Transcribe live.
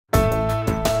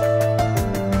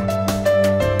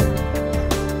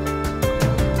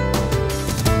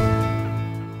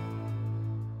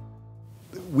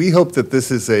we hope that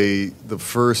this is the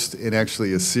first in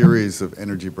actually a series of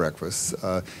energy breakfasts.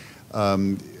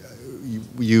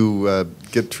 You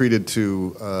get treated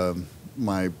to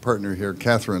my partner here,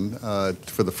 Katherine,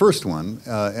 for the first one.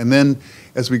 And then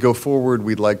as we go forward,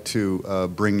 we'd like to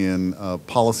bring in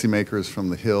policymakers from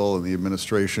the Hill and the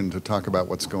administration to talk about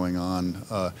what's going on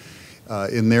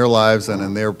in their lives and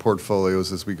in their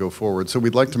portfolios as we go forward. So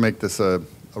we'd like to make this a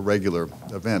regular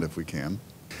event if we can.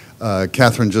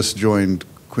 Katherine just joined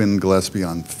Quinn Gillespie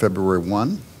on February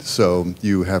 1, so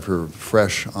you have her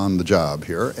fresh on the job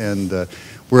here, and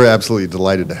we're absolutely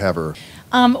delighted to have her.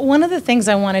 One of the things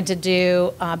I wanted to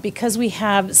do, because we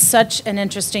have such an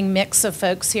interesting mix of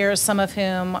folks here, some of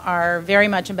whom are very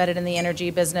much embedded in the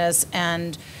energy business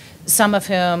and some of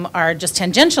whom are just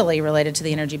tangentially related to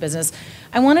the energy business,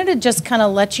 I wanted to just kind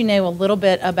of let you know a little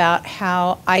bit about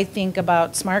how I think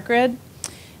about smart grid.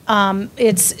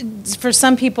 It's for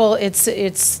some people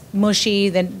it's mushy,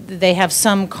 that they have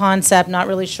some concept, not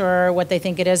really sure what they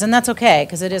think it is, and that's okay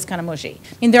because it is kind of mushy.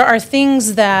 I mean, there are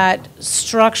things that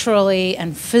structurally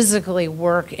and physically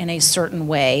work in a certain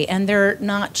way, and they're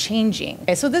not changing.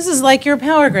 Okay, so this is like your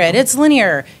power grid. It's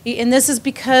linear, and this is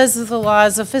because of the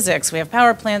laws of physics. We have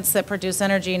power plants that produce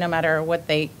energy no matter what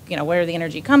they, where the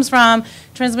energy comes from,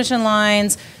 transmission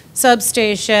lines,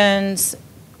 substations,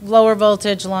 lower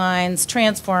voltage lines,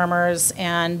 transformers,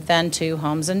 and then to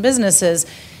homes and businesses.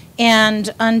 And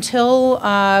until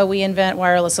we invent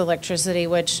wireless electricity,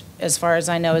 which as far as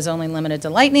I know is only limited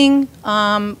to lightning,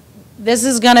 this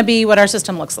is going to be what our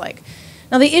system looks like.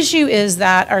 Now the issue is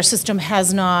that our system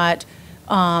has not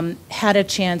had a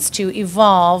chance to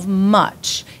evolve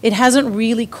much. It hasn't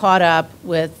really caught up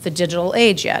with the digital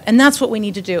age yet, and that's what we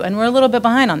need to do, and we're a little bit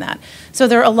behind on that. So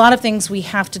there are a lot of things we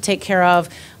have to take care of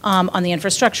on the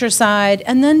infrastructure side,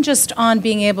 and then just on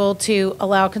being able to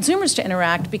allow consumers to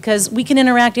interact, because we can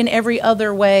interact in every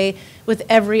other way with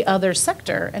every other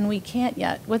sector, and we can't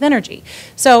yet with energy.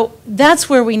 So that's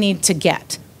where we need to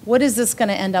get. What is this going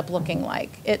to end up looking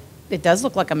like? It does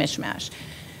look like a mishmash.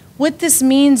 What this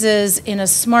means is, in a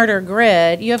smarter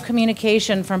grid, you have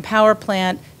communication from power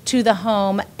plant to the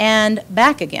home and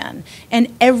back again.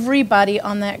 And everybody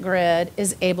on that grid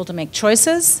is able to make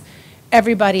choices.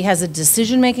 Everybody has a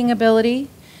decision-making ability.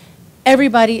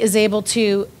 Everybody is able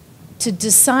to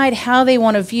decide how they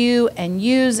want to view and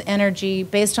use energy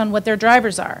based on what their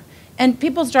drivers are. And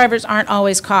people's drivers aren't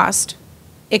always cost.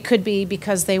 It could be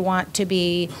because they want to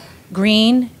be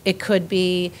green. It could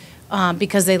be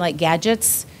because they like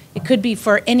gadgets. It could be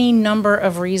for any number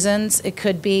of reasons. It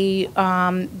could be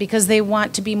because they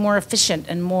want to be more efficient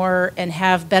and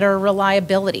have better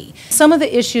reliability. Some of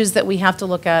the issues that we have to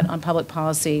look at on public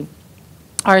policy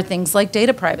are things like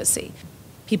data privacy.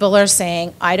 People are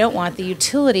saying, I don't want the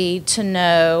utility to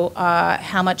know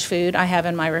how much food I have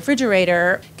in my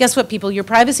refrigerator. Guess what, people? Your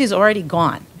privacy is already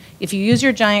gone. If you use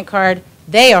your Giant card,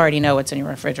 they already know what's in your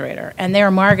refrigerator, and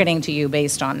they're marketing to you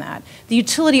based on that. The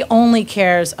utility only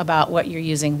cares about what you're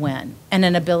using when, and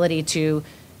an ability to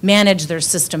manage their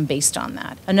system based on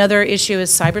that. Another issue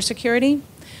is cybersecurity.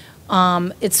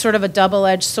 It's sort of a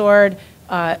double-edged sword.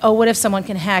 Oh, what if someone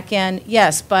can hack in?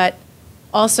 Yes, but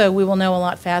also we will know a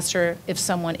lot faster if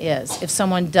someone is. If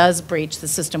someone does breach the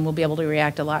system, we'll be able to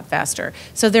react a lot faster.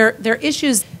 So there are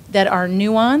issues that are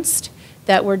nuanced,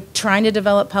 that we're trying to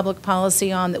develop public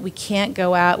policy on, that we can't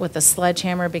go out with a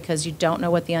sledgehammer because you don't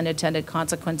know what the unintended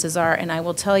consequences are. And I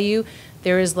will tell you,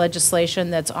 there is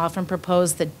legislation that's often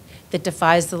proposed that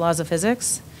defies the laws of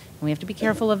physics. And we have to be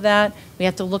careful of that. We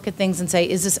have to look at things and say,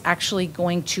 is this actually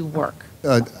going to work?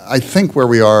 I think where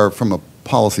we are from a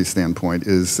policy standpoint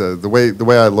is the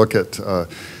way I look at the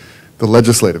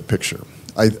legislative picture.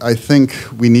 I think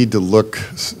we need to look,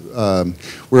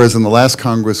 whereas in the last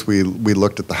Congress we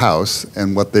looked at the House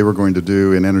and what they were going to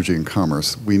do in energy and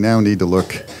commerce, we now need to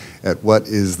look at what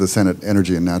is the Senate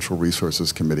Energy and Natural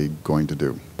Resources Committee going to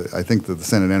do. I think that the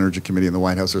Senate Energy Committee and the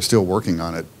White House are still working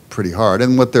on it pretty hard,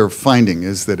 and what they're finding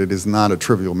is that it is not a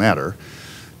trivial matter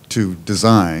to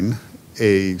design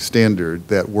a standard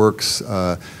that works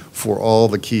for all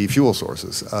the key fuel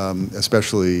sources,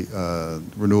 especially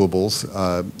renewables.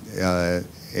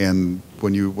 And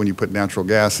when you put natural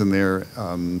gas in there,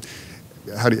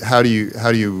 how do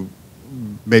you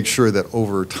make sure that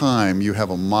over time you have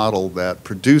a model that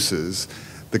produces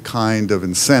the kind of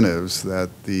incentives that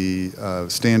the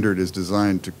standard is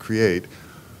designed to create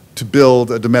to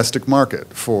build a domestic market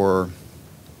for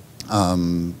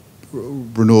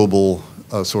renewable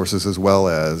sources as well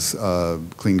as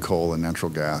clean coal and natural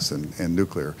gas and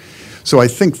nuclear. So I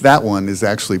think that one is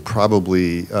actually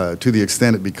probably, to the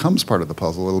extent it becomes part of the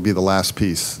puzzle, it'll be the last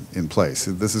piece in place.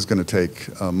 This is going to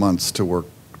take months to work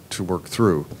to work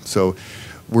through. So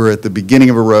we're at the beginning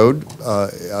of a road.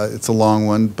 It's a long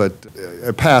one, but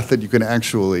a path that you can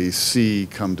actually see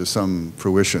come to some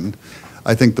fruition.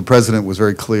 I think the President was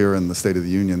very clear in the State of the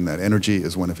Union that energy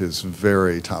is one of his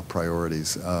very top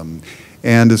priorities.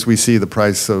 And as we see the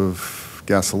price of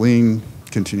gasoline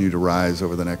continue to rise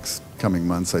over the next coming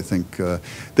months, I think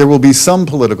there will be some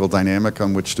political dynamic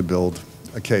on which to build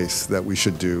a case that we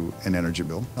should do an energy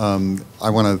bill. I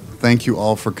want to thank you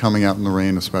all for coming out in the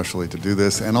rain, especially to do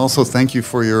this, and also thank you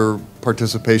for your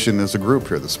participation as a group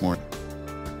here this morning.